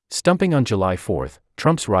Stumping on July 4,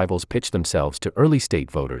 Trump's rivals pitched themselves to early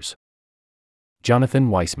state voters.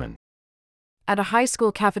 Jonathan Weissman. At a high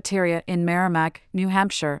school cafeteria in Merrimack, New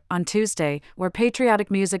Hampshire, on Tuesday, where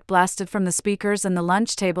patriotic music blasted from the speakers and the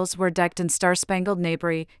lunch tables were decked in star-spangled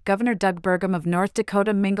napery, Governor Doug Burgum of North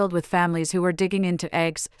Dakota mingled with families who were digging into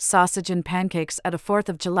eggs, sausage and pancakes at a 4th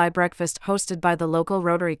of July breakfast hosted by the local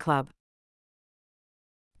Rotary Club.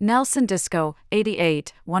 Nelson Disco,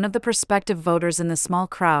 88, one of the prospective voters in the small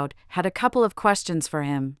crowd, had a couple of questions for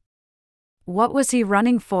him. What was he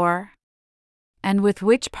running for? And with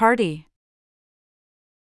which party?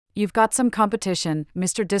 "You've got some competition,"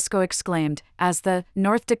 Mr. Disco exclaimed, as the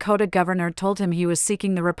North Dakota governor told him he was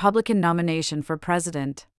seeking the Republican nomination for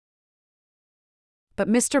president. But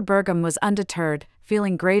Mr. Burgum was undeterred,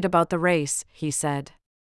 feeling great about the race, he said.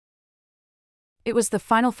 It was the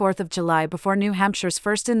final 4th of July before New Hampshire's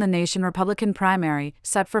first-in-the-nation Republican primary,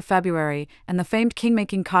 set for February, and the famed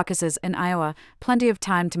kingmaking caucuses in Iowa. Plenty of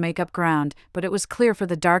time to make up ground, but it was clear for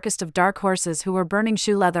the darkest of dark horses who were burning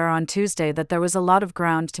shoe leather on Tuesday that there was a lot of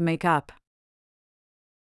ground to make up.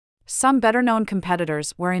 Some better-known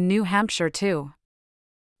competitors were in New Hampshire too.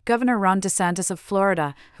 Governor Ron DeSantis of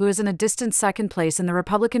Florida, who is in a distant second place in the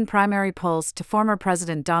Republican primary polls to former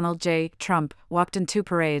President Donald J. Trump, walked in 2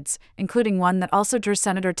 parades, including one that also drew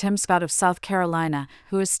Senator Tim Scott of South Carolina,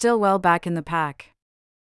 who is still well back in the pack.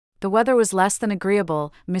 The weather was less than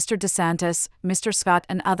agreeable. Mr. DeSantis, Mr. Scott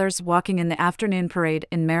and others walking in the afternoon parade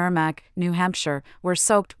in Merrimack, New Hampshire, were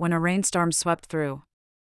soaked when a rainstorm swept through.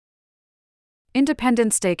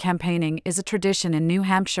 Independence Day campaigning is a tradition in New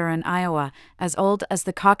Hampshire and Iowa, as old as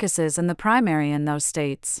the caucuses and the primary in those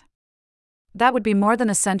states. That would be more than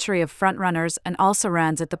a century of frontrunners and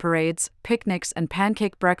also-rans at the parades, picnics and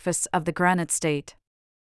pancake breakfasts of the Granite State.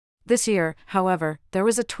 This year, however, there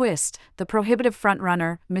was a twist. The prohibitive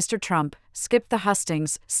frontrunner, Mr. Trump, skipped the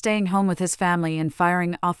hustings, staying home with his family and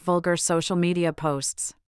firing off vulgar social media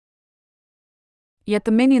posts. Yet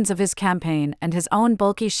the minions of his campaign and his own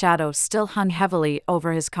bulky shadow still hung heavily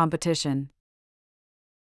over his competition.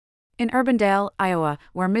 In Urbandale, Iowa,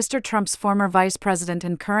 where Mr. Trump's former vice president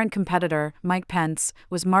and current competitor, Mike Pence,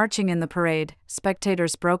 was marching in the parade,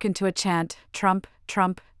 spectators broke into a chant, "Trump,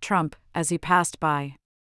 Trump, Trump," as he passed by.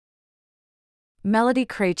 Melody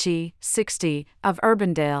Krejci, 60, of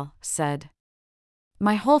Urbandale, said,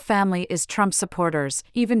 "My whole family is Trump supporters,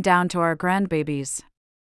 even down to our grandbabies.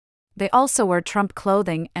 They also wear Trump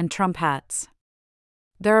clothing and Trump hats.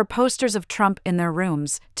 There are posters of Trump in their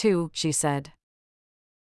rooms, too," she said.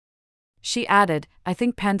 She added, "I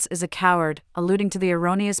think Pence is a coward," alluding to the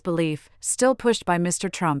erroneous belief, still pushed by Mr.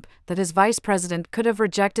 Trump, that his vice president could have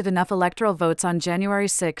rejected enough electoral votes on January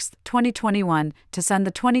 6, 2021, to send the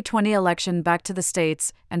 2020 election back to the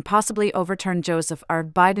states and possibly overturn Joseph R.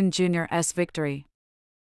 Biden Jr.'s victory.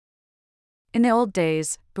 In the old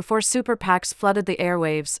days, before super PACs flooded the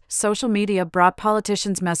airwaves, social media brought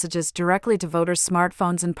politicians' messages directly to voters'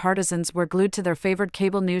 smartphones and partisans were glued to their favorite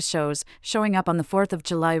cable news shows. Showing up on the 4th of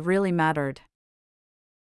July really mattered.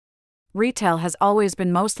 Retail has always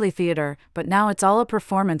been mostly theater, but now it's all a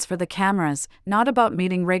performance for the cameras, not about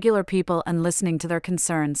meeting regular people and listening to their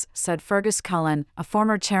concerns, said Fergus Cullen, a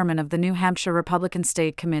former chairman of the New Hampshire Republican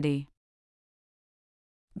State Committee.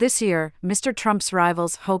 This year, Mr. Trump's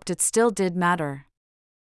rivals hoped it still did matter.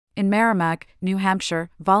 In Merrimack, New Hampshire,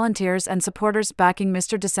 volunteers and supporters backing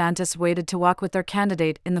Mr. DeSantis waited to walk with their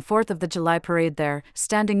candidate in the 4th of the July parade there,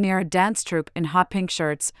 standing near a dance troupe in hot pink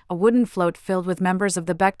shirts, a wooden float filled with members of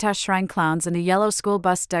the Bektash Shrine Clowns and a yellow school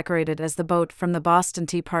bus decorated as the boat from the Boston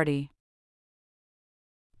Tea Party.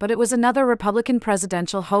 But it was another Republican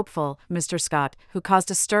presidential hopeful, Mr. Scott, who caused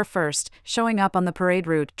a stir first, showing up on the parade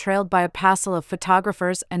route trailed by a passel of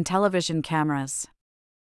photographers and television cameras.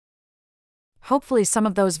 "Hopefully some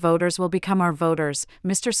of those voters will become our voters,"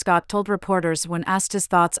 Mr. Scott told reporters when asked his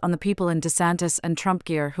thoughts on the people in DeSantis and Trump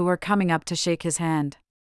gear who were coming up to shake his hand.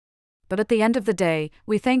 "But at the end of the day,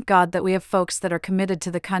 we thank God that we have folks that are committed to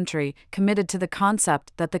the country, committed to the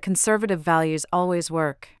concept that the conservative values always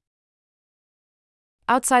work."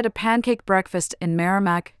 Outside a pancake breakfast in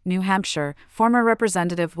Merrimack, New Hampshire, former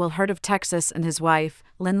Representative Will Hurd of Texas and his wife,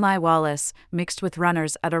 Lindley Wallace, mixed with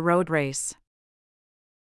runners at a road race.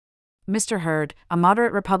 Mr. Hurd, a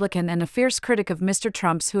moderate Republican and a fierce critic of Mr.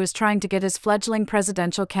 Trump's who is trying to get his fledgling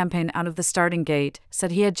presidential campaign out of the starting gate,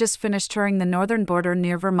 said he had just finished touring the northern border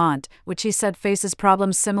near Vermont, which he said faces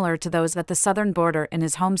problems similar to those at the southern border in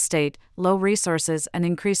his home state, low resources and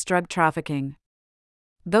increased drug trafficking.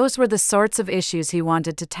 Those were the sorts of issues he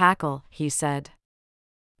wanted to tackle, he said.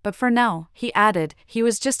 But for now, he added, he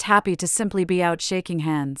was just happy to simply be out shaking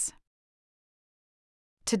hands.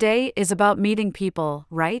 Today is about meeting people,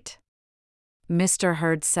 right? Mr.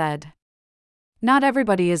 Hurd said. Not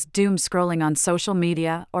everybody is doom scrolling on social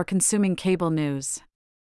media or consuming cable news.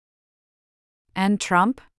 And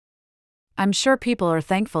Trump? I'm sure people are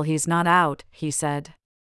thankful he's not out, he said.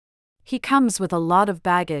 He comes with a lot of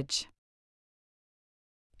baggage.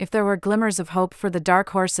 If there were glimmers of hope for the dark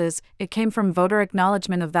horses, it came from voter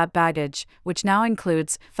acknowledgement of that baggage, which now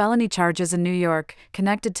includes felony charges in New York,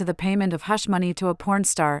 connected to the payment of hush money to a porn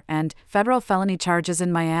star, and federal felony charges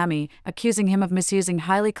in Miami, accusing him of misusing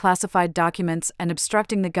highly classified documents and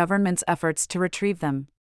obstructing the government's efforts to retrieve them.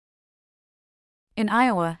 In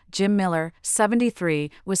Iowa, Jim Miller, 73,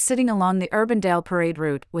 was sitting along the Urbandale parade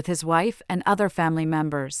route with his wife and other family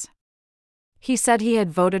members. He said he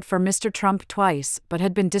had voted for Mr. Trump twice but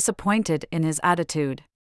had been disappointed in his attitude.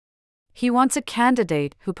 He wants a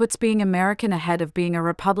candidate who puts being American ahead of being a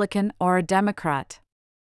Republican or a Democrat.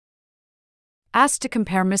 Asked to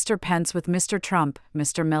compare Mr. Pence with Mr. Trump,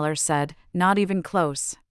 Mr. Miller said, "Not even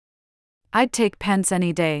close. I'd take Pence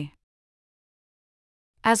any day."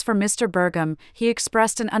 As for Mr. Burgum, he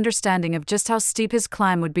expressed an understanding of just how steep his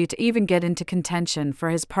climb would be to even get into contention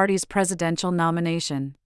for his party's presidential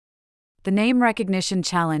nomination. The name recognition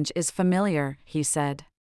challenge is familiar, he said.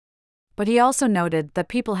 But he also noted that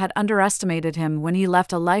people had underestimated him when he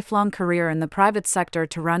left a lifelong career in the private sector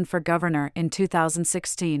to run for governor in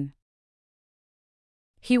 2016.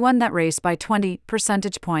 He won that race by 20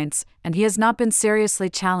 percentage points, and he has not been seriously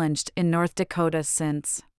challenged in North Dakota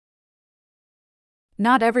since.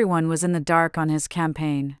 Not everyone was in the dark on his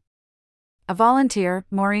campaign. A volunteer,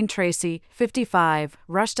 Maureen Tracy, 55,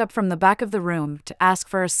 rushed up from the back of the room to ask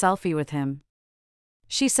for a selfie with him.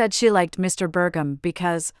 She said she liked Mr. Burgum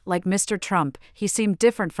because, like Mr. Trump, he seemed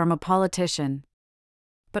different from a politician.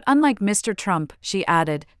 But unlike Mr. Trump, she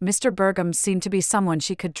added, Mr. Burgum seemed to be someone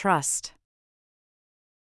she could trust.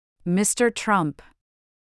 Mr. Trump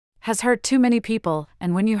has hurt too many people,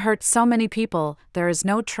 and when you hurt so many people, there is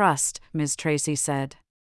no trust, Ms. Tracy said.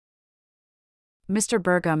 Mr.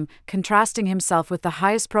 Burgum, contrasting himself with the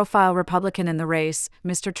highest-profile Republican in the race,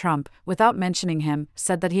 Mr. Trump, without mentioning him,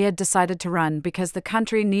 said that he had decided to run because the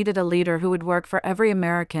country needed a leader who would work for every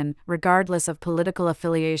American, regardless of political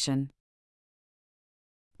affiliation.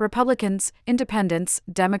 Republicans, independents,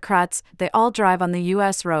 Democrats, they all drive on the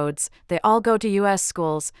U.S. roads, they all go to U.S.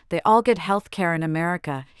 schools, they all get health care in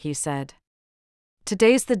America, he said.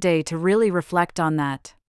 Today's the day to really reflect on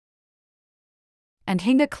that. And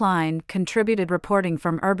Hinda Klein contributed reporting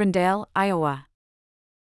from Urbandale, Iowa.